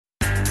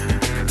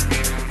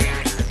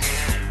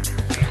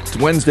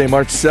Wednesday,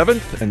 March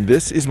 7th, and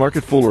this is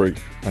Market Foolery.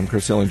 I'm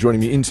Chris Hill, and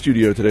joining me in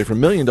studio today from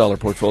Million Dollar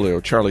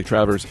Portfolio, Charlie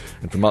Travers,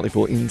 and from Motley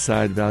Fool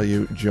Inside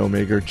Value, Joe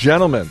Mager.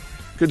 Gentlemen,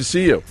 good to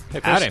see you. Hey,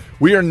 Chris.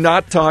 We are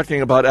not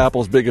talking about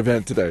Apple's big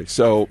event today.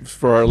 So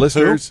for our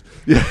listeners,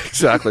 yeah,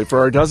 exactly. For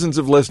our dozens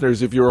of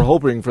listeners, if you were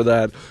hoping for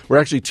that, we're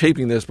actually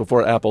taping this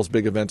before Apple's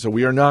big event. So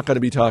we are not going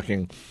to be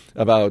talking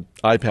about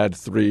iPad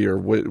 3 or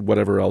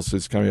whatever else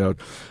is coming out.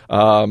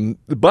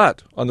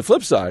 But on the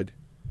flip side,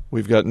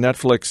 we've got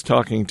Netflix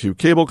talking to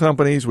cable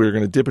companies. We're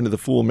going to dip into the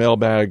Fool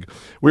mailbag.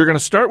 We're going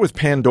to start with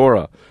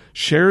Pandora.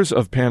 Shares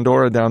of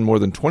Pandora down more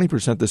than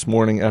 20% this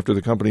morning after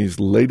the company's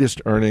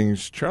latest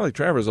earnings. Charlie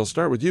Travers, I'll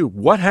start with you.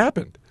 What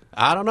happened?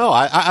 I don't know.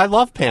 I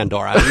love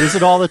Pandora. I use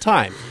it all the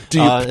time.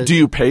 Do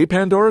you pay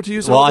Pandora to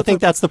use it? Well, I think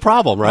that's the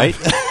problem, right?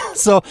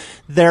 So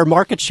their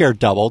market share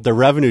doubled, their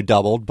revenue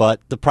doubled,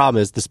 but the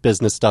problem is this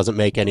business doesn't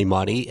make any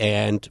money.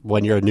 And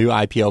when you're a new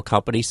IPO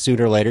company,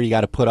 sooner or later you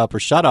got to put up or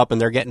shut up,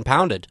 and they're getting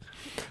pounded.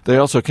 They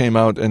also came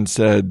out and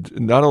said,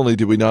 not only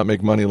did we not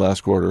make money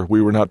last quarter,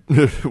 we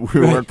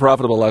weren't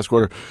profitable last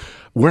quarter.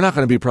 We're not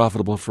going to be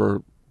profitable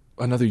for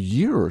another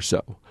year or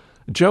so.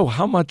 Joe,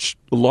 how much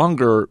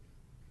longer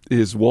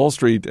is Wall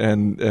Street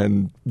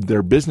and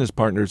their business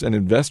partners and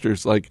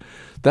investors like?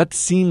 That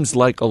seems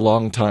like a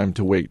long time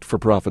to wait for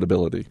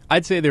profitability.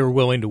 I'd say they were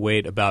willing to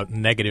wait about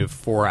negative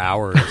 4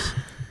 hours,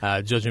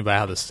 judging by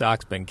how the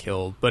stock's been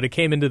killed. But it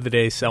came into the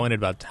day selling at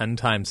about 10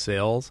 times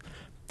sales.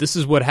 This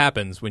is what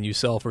happens when you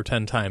sell for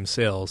 10 times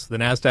sales. The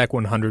NASDAQ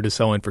 100 is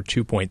selling for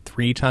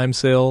 2.3 times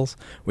sales.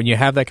 When you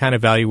have that kind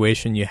of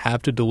valuation, you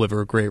have to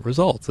deliver great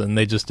results, and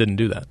they just didn't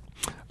do that.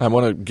 I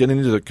want to get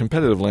into the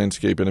competitive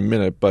landscape in a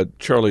minute, but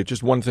Charlie,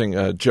 just one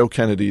thing. Joe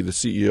Kennedy, the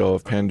CEO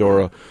of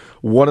Pandora,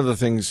 one of the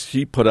things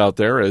he put out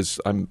there,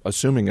 as I'm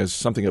assuming as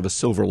something of a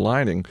silver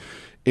lining,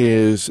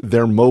 is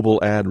their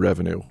mobile ad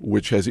revenue,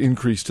 which has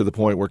increased to the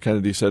point where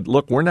Kennedy said,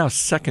 look, we're now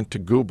second to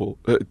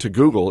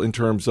Google in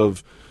terms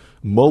of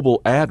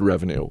mobile ad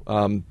revenue.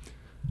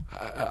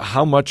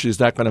 How much is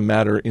that going to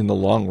matter in the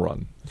long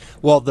run?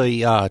 Well,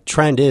 the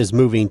trend is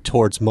moving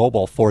towards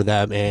mobile for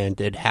them, and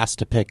it has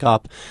to pick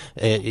up.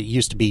 It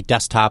used to be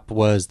desktop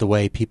was the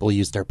way people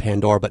use their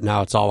Pandora, but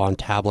now it's all on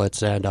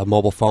tablets and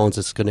mobile phones.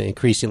 It's going to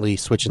increasingly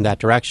switch in that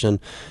direction.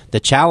 The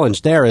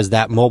challenge there is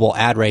that mobile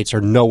ad rates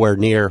are nowhere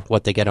near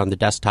what they get on the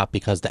desktop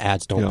because the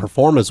ads don't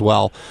perform as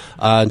well.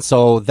 And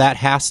so that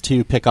has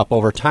to pick up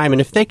over time. And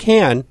if they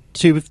can,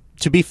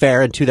 to be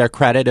fair and to their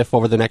credit, if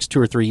over the next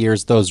 2 or 3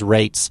 years those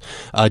rates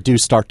do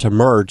start to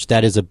merge,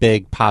 that is a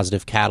big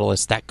positive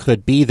catalyst that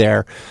could be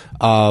there.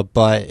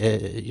 But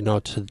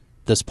to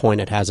this point,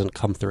 it hasn't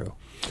come through.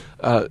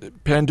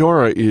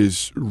 Pandora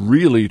is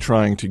really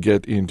trying to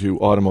get into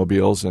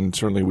automobiles, and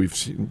certainly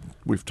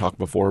we've talked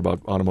before about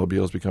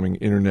automobiles becoming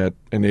internet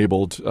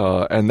enabled,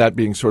 and that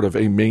being sort of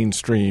a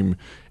mainstream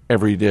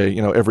every day.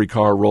 Every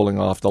car rolling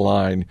off the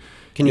line.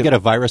 Can you get a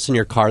virus in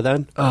your car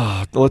then?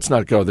 Let's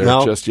not go there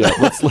just yet.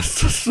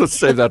 Let's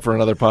save that for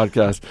another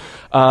podcast.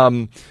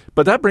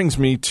 But that brings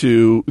me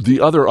to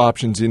the other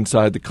options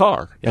inside the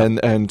car. Yep.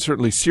 And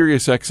certainly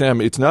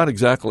SiriusXM, it's not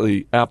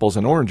exactly apples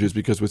and oranges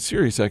because with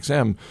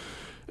SiriusXM,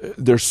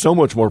 there's so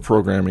much more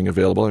programming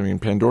available. I mean,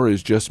 Pandora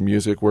is just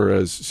music,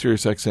 whereas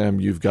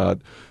SiriusXM, you've got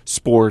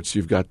sports,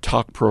 you've got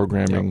talk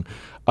programming.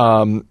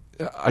 Yep.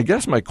 I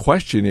guess my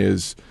question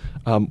is,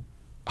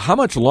 how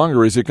much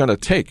longer is it going to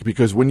take?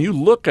 Because when you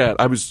look at,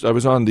 I was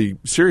on the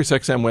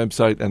SiriusXM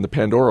website and the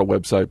Pandora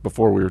website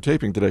before we were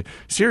taping today.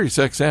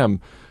 SiriusXM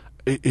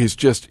is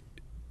just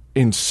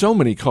in so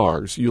many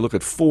cars. You look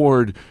at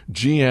Ford,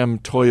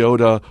 GM,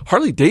 Toyota,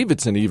 Harley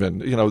Davidson even.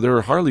 There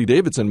are Harley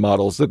Davidson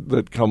models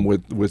that come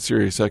with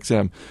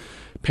SiriusXM.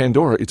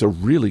 Pandora, it's a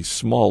really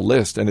small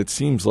list, and it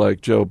seems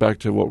like, Joe, back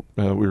to what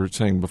we were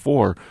saying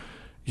before,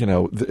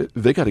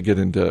 they got to get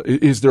into.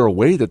 Is there a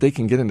way that they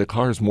can get into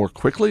cars more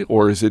quickly,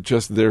 or is it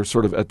just they're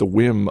sort of at the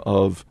whim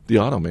of the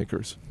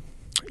automakers?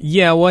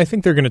 Yeah, well, I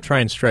think they're going to try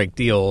and strike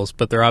deals,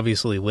 but they're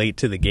obviously late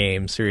to the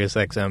game.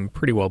 SiriusXM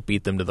pretty well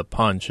beat them to the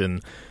punch,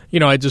 and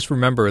I just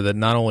remember that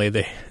not only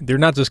they're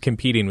not just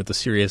competing with the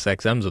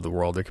SiriusXMs of the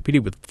world, they're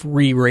competing with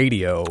free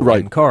radio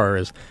in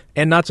cars,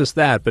 and not just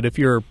that, but if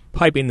you're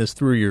piping this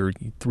through your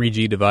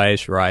 3G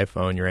device, your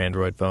iPhone, your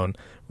Android phone,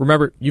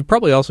 remember, you've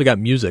probably also got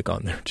music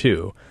on there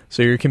too.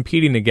 So you're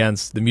competing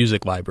against the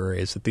music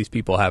libraries that these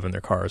people have in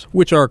their cars,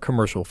 which are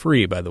commercial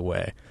free, by the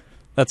way.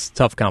 That's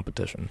tough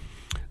competition.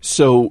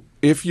 So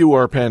if you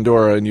are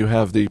Pandora and you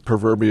have the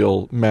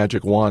proverbial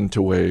magic wand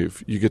to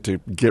wave, you get to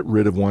get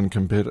rid of one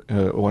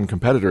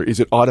competitor. Is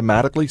it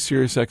automatically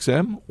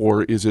SiriusXM,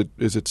 or is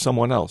it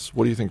someone else?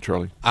 What do you think,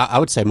 Charlie? I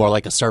would say more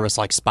like a service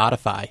like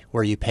Spotify,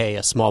 where you pay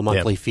a small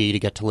monthly fee to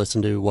get to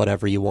listen to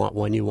whatever you want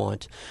when you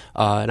want.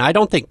 And I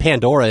don't think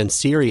Pandora and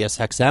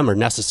SiriusXM are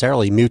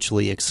necessarily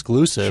mutually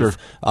exclusive.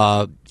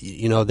 Sure.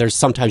 There's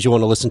sometimes you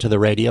want to listen to the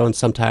radio, and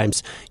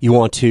sometimes you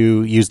want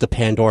to use the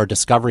Pandora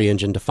Discovery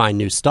Engine to find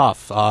new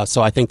stuff.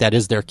 So I think that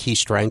is their key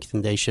strength,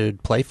 and they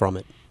should play from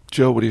it.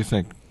 Joe, what do you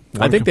think?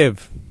 I think they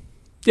have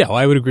Yeah, well,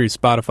 I would agree.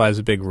 Spotify is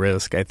a big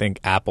risk. I think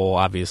Apple,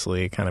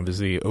 obviously, kind of is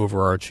the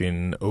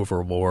overarching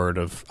overlord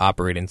of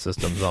operating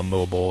systems on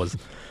mobile,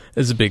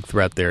 is a big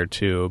threat there,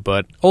 too.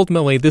 But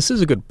ultimately, this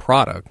is a good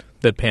product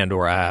that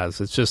Pandora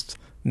has. It's just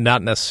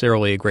not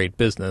necessarily a great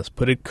business,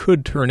 but it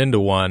could turn into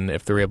one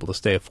if they're able to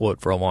stay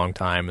afloat for a long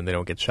time and they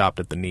don't get chopped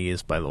at the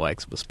knees by the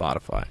likes of a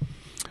Spotify.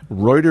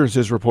 Reuters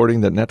is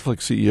reporting that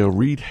Netflix CEO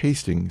Reed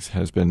Hastings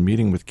has been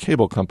meeting with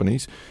cable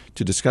companies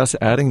to discuss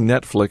adding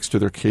Netflix to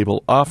their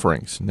cable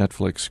offerings.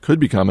 Netflix could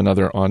become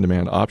another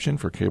on-demand option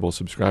for cable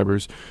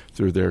subscribers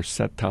through their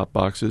set-top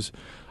boxes.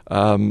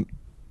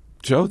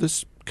 Joe, this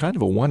is kind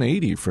of a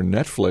 180 for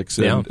Netflix,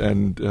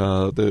 and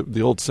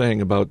the old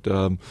saying about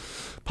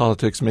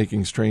politics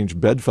making strange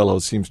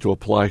bedfellows seems to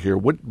apply here.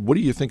 What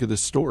do you think of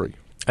this story?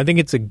 I think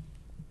it's a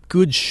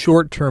good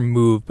short-term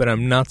move, but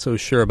I'm not so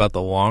sure about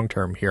the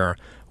long-term here.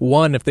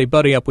 One, if they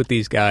buddy up with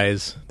these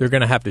guys, they're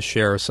going to have to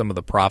share some of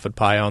the profit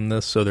pie on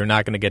this, so they're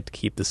not going to get to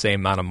keep the same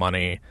amount of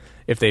money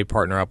if they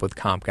partner up with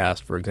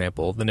Comcast, for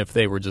example, than if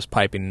they were just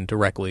piping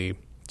directly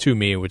to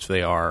me, which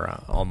they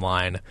are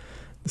online.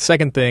 The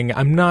second thing,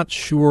 I'm not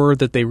sure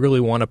that they really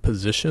want to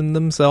position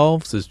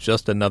themselves as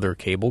just another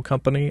cable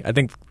company. I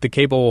think the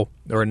cable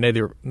or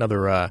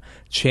another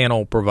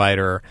channel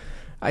provider,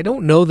 I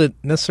don't know that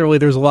necessarily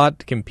there's a lot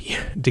to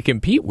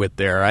compete with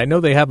there. I know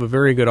they have a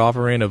very good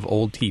offering of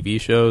old TV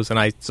shows, and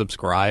I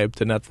subscribe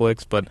to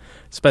Netflix, but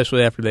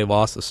especially after they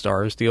lost the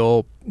Starz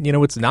deal,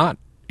 it's not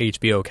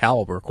HBO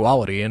caliber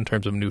quality in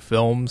terms of new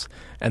films,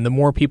 and the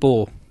more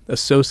people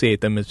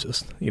associate them as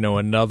just,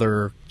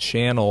 another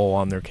channel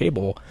on their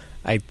cable,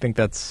 I think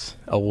that's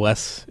a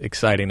less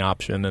exciting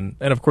option. And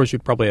of course,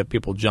 you'd probably have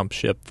people jump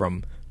ship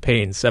from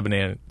paying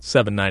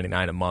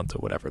 $7.99 a month or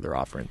whatever they're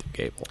offering through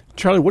cable.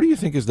 Charlie, what do you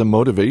think is the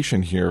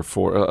motivation here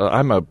for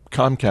I'm a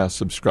Comcast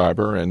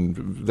subscriber, and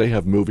they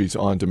have movies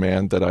on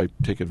demand that I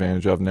take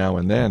advantage of now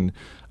and then.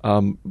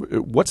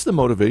 What's the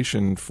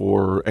motivation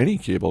for any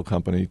cable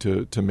company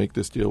to make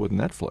this deal with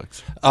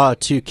Netflix?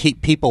 To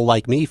keep people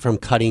like me from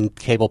cutting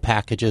cable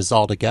packages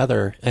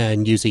altogether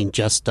and using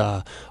just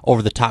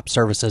over-the-top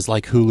services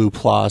like Hulu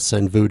Plus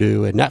and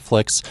Vudu and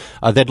Netflix.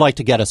 They'd like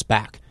to get us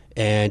back.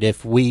 And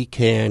if we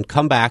can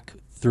come back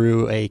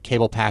through a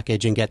cable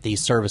package and get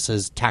these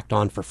services tacked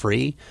on for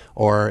free,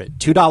 or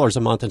 $2 a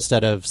month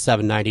instead of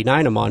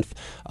 $7.99 a month,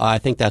 I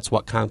think that's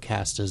what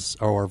Comcast is,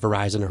 or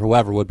Verizon or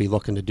whoever would be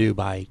looking to do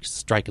by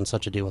striking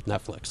such a deal with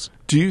Netflix.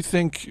 Do you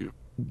think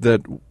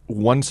that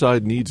one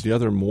side needs the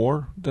other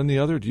more than the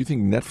other? Do you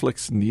think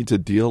Netflix needs a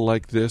deal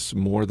like this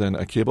more than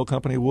a cable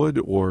company would,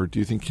 or do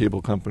you think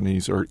cable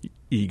companies are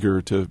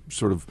eager to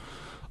sort of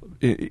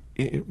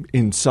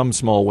in some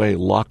small way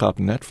lock up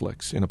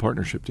Netflix in a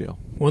partnership deal?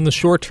 Well, in the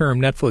short term,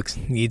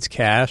 Netflix needs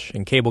cash,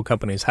 and cable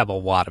companies have a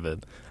lot of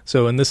it.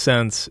 So in this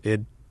sense,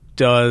 it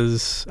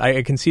does.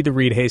 I can see the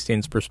Reed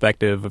Hastings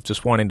perspective of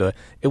just wanting to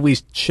at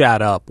least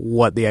chat up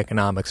what the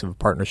economics of a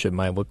partnership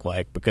might look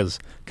like, because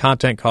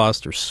content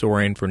costs are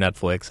soaring for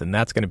Netflix, and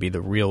that's going to be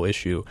the real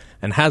issue,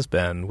 and has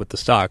been with the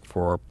stock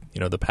for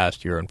the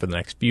past year and for the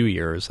next few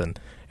years. And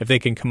if they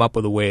can come up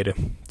with a way to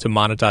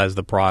monetize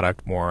the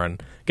product more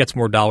and get some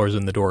more dollars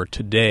in the door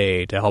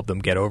today to help them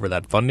get over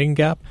that funding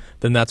gap,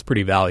 then that's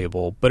pretty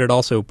valuable. But it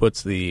also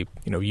puts the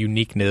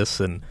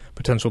uniqueness and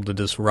potential to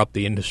disrupt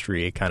the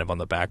industry kind of on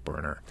the back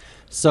burner.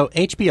 So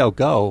HBO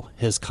Go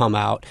has come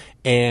out,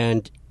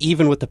 and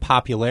even with the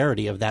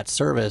popularity of that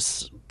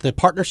service, the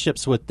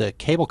partnerships with the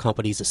cable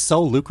companies is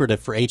so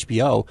lucrative for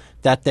HBO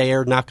that they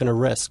are not going to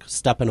risk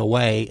stepping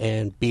away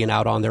and being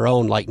out on their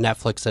own like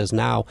Netflix is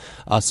now.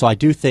 So I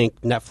do think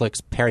Netflix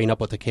pairing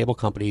up with the cable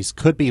companies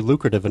could be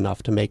lucrative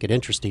enough to make it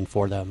interesting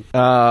for them.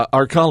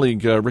 Our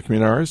colleague Rick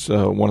Munarriz,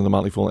 one of the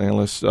Motley Fool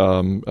analysts,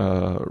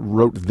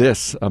 wrote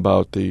this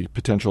about the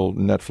potential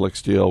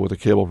Netflix deal with a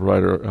cable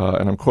provider,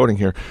 and I'm quoting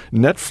here: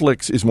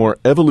 Netflix is more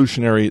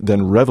evolutionary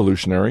than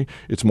revolutionary.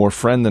 It's more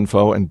friend than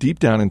foe, and deep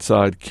down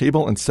inside,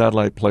 cable and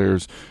satellite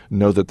players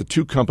know that the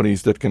two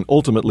companies that can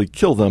ultimately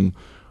kill them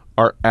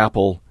are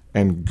Apple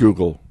and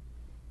Google.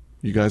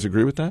 You guys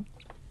agree with that?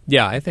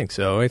 Yeah, I think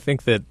so. I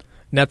think that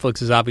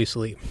Netflix is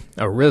obviously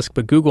a risk,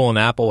 but Google and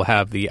Apple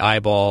have the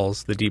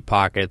eyeballs, the deep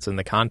pockets, and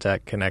the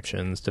contact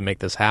connections to make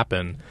this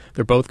happen.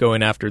 They're both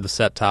going after the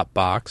set-top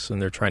box,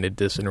 and they're trying to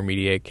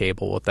disintermediate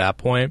cable at that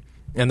point.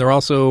 And they're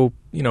also,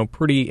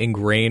 pretty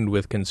ingrained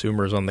with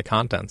consumers on the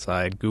content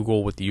side.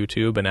 Google with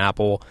YouTube, and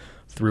Apple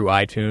through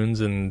iTunes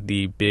and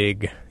the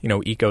big,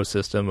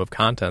 ecosystem of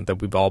content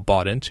that we've all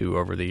bought into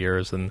over the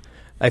years. And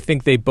I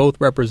think they both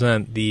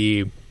represent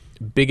the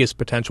biggest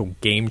potential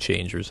game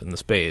changers in the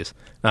space.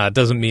 It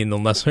doesn't mean they'll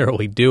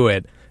necessarily do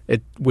it.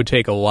 It would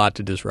take a lot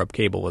to disrupt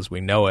cable as we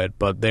know it,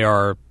 but they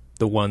are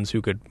the ones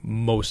who could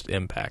most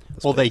impact the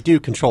space. Well, they do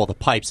control the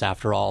pipes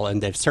after all,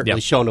 and they've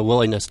certainly shown a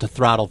willingness to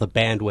throttle the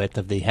bandwidth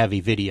of the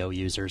heavy video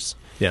users.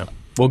 Yeah.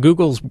 Well,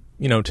 Google's,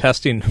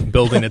 testing,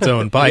 building its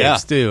own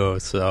pipes too.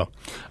 So,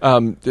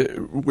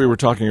 we were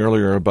talking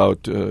earlier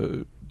about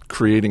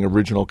creating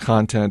original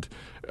content.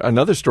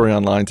 Another story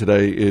online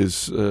today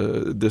is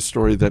this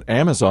story that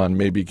Amazon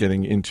may be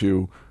getting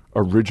into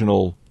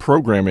original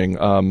programming.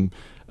 And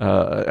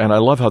I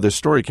love how this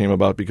story came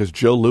about because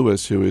Joe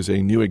Lewis, who is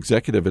a new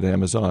executive at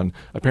Amazon,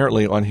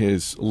 apparently on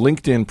his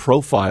LinkedIn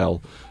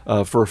profile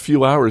for a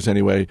few hours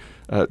anyway,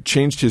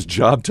 changed his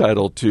job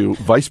title to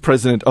Vice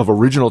President of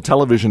Original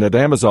Television at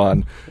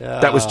Amazon.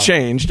 That was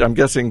changed. I'm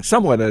guessing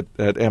someone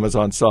at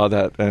Amazon saw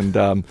that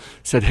and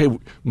said, hey,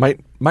 might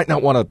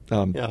not want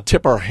to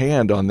tip our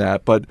hand on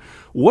that. But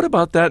what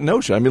about that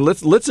notion? I mean,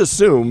 let's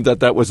assume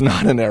that was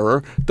not an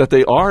error, that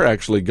they are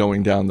actually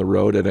going down the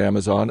road at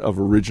Amazon of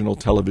original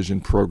television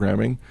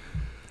programming.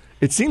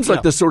 It seems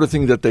like the sort of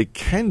thing that they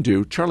can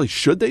do. Charlie,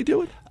 should they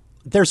do it?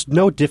 There's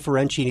no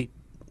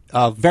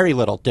very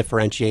little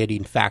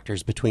differentiating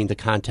factors between the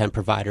content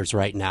providers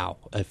right now.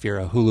 If you're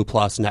a Hulu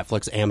Plus,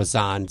 Netflix,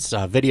 Amazon's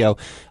video,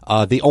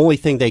 the only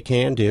thing they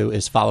can do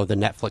is follow the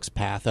Netflix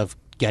path of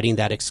getting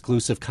that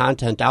exclusive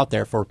content out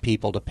there for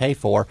people to pay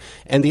for.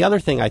 And the other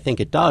thing I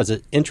think it does,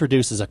 it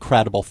introduces a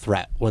credible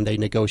threat when they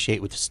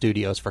negotiate with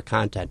studios for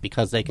content,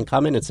 because they can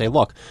come in and say,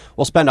 look,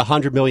 we'll spend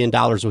 $100 million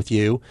with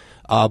you,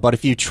 but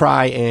if you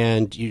try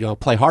and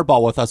play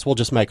hardball with us, we'll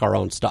just make our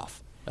own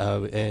stuff.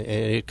 And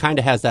it kind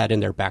of has that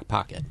in their back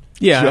pocket.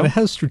 Yeah, Joe? It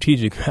has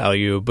strategic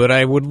value, but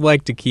I would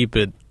like to keep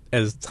it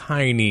as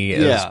tiny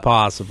as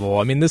possible.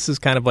 I mean, this is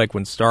kind of like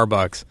when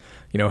Starbucks,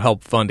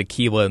 helped fund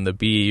Tequila and the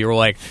Bee. You're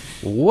like,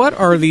 what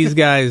are these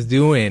guys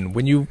doing?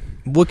 When you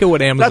look at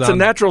what Amazon... That's a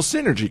natural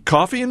synergy,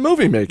 coffee and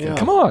movie making. Yeah.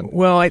 Come on.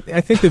 Well, I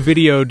think the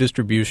video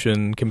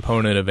distribution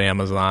component of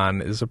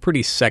Amazon is a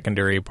pretty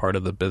secondary part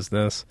of the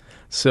business.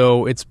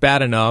 So it's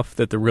bad enough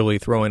that they're really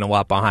throwing a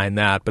lot behind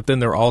that, but then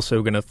they're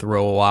also going to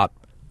throw a lot,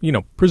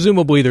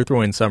 presumably they're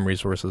throwing some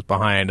resources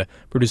behind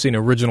producing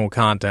original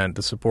content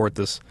to support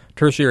this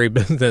tertiary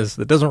business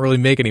that doesn't really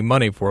make any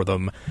money for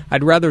them.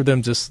 I'd rather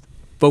them just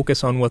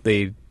focus on what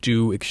they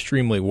do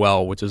extremely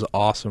well, which is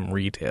awesome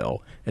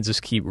retail, and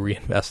just keep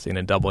reinvesting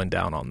and doubling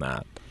down on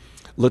that.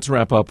 Let's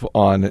wrap up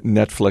on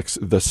Netflix,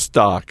 the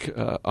stock.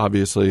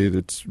 Obviously,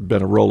 it's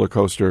been a roller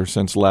coaster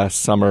since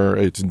last summer.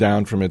 It's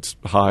down from its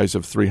highs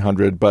of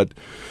 300, but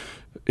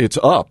it's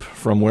up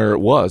from where it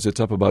was.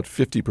 It's up about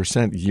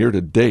 50% year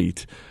to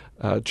date.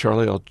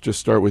 Charlie, I'll just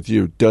start with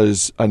you.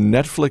 Does a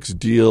Netflix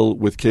deal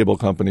with cable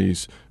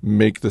companies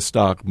make the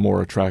stock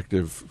more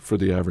attractive for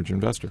the average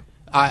investor?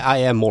 I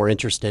am more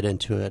interested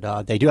into it.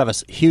 They do have a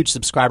huge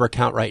subscriber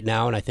count right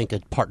now, and I think a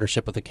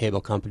partnership with a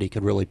cable company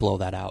could really blow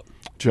that out.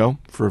 Joe,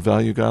 for a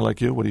value guy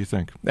like you, what do you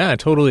think? Yeah, I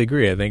totally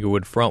agree. I think it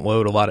would front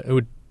load a lot. It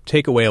would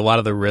take away a lot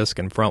of the risk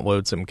and front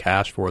load some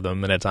cash for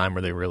them at a time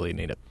where they really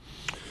need it.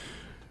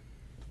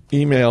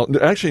 Email,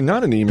 actually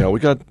not an email. We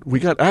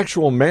got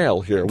actual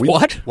mail here.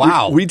 What?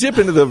 Wow. We dip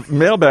into the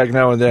mailbag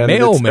now and then.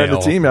 Mail. And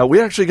it's email.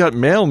 We actually got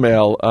mail.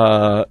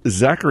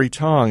 Zachary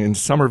Tong in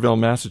Somerville,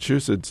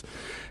 Massachusetts.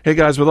 Hey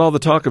guys, with all the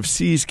talk of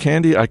See's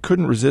candy, I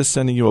couldn't resist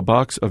sending you a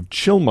box of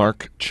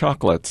Chillmark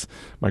chocolates.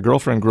 My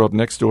girlfriend grew up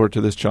next door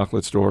to this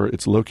chocolate store.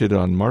 It's located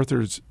on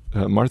Martha's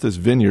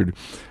Vineyard,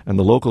 and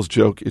the locals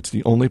joke it's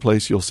the only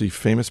place you'll see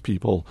famous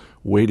people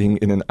waiting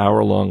in an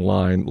hour-long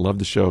line. Love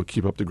the show.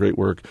 Keep up the great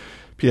work.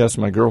 P.S.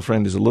 My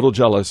girlfriend is a little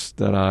jealous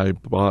that I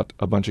bought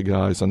a bunch of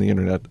guys on the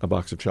internet a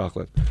box of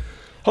chocolate.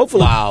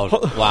 Hopefully, wow.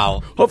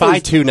 Hopefully, buy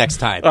two next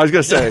time. I was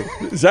going to say,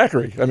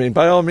 Zachary, I mean,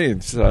 by all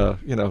means,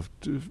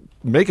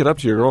 make it up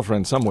to your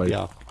girlfriend some way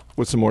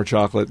with some more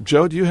chocolate.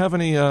 Joe, do you have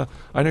any? I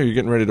know you're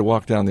getting ready to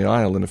walk down the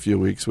aisle in a few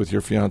weeks with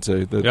your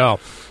fiance.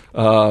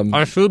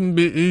 I shouldn't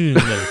be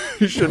eating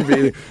it. You shouldn't be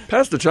eating.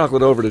 Pass the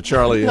chocolate over to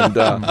Charlie and.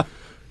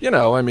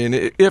 I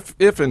mean,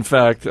 if in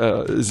fact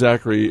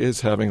Zachary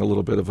is having a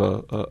little bit of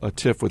a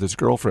tiff with his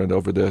girlfriend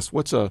over this,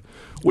 do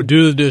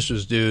the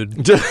dishes,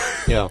 dude?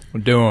 Yeah,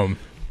 do them.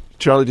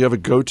 Charlie, do you have a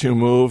go-to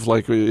move,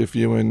 like if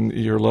you and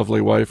your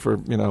lovely wife are,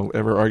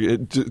 ever argue?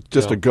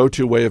 Just a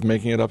go-to way of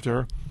making it up to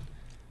her?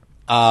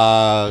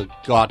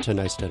 Go out to a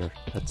nice dinner.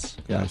 That's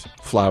nice.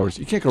 Flowers.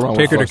 You can't go wrong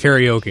with flowers. Take her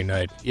to karaoke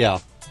night. Yeah.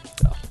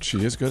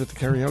 She is good at the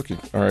karaoke.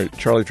 All right,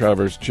 Charlie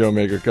Travers, Joe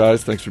Magyer.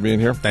 Guys, thanks for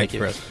being here. Thank you,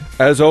 Chris.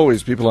 As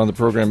always, people on the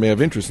program may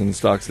have interest in the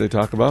stocks they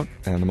talk about,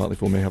 and the Motley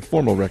Fool may have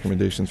formal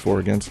recommendations for or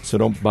against, so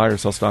don't buy or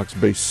sell stocks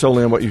based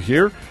solely on what you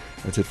hear.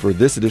 That's it for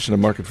this edition of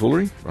Market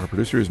Foolery. Our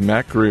producer is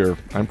Matt Greer.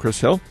 I'm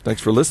Chris Hill.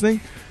 Thanks for listening.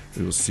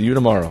 We will see you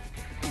tomorrow.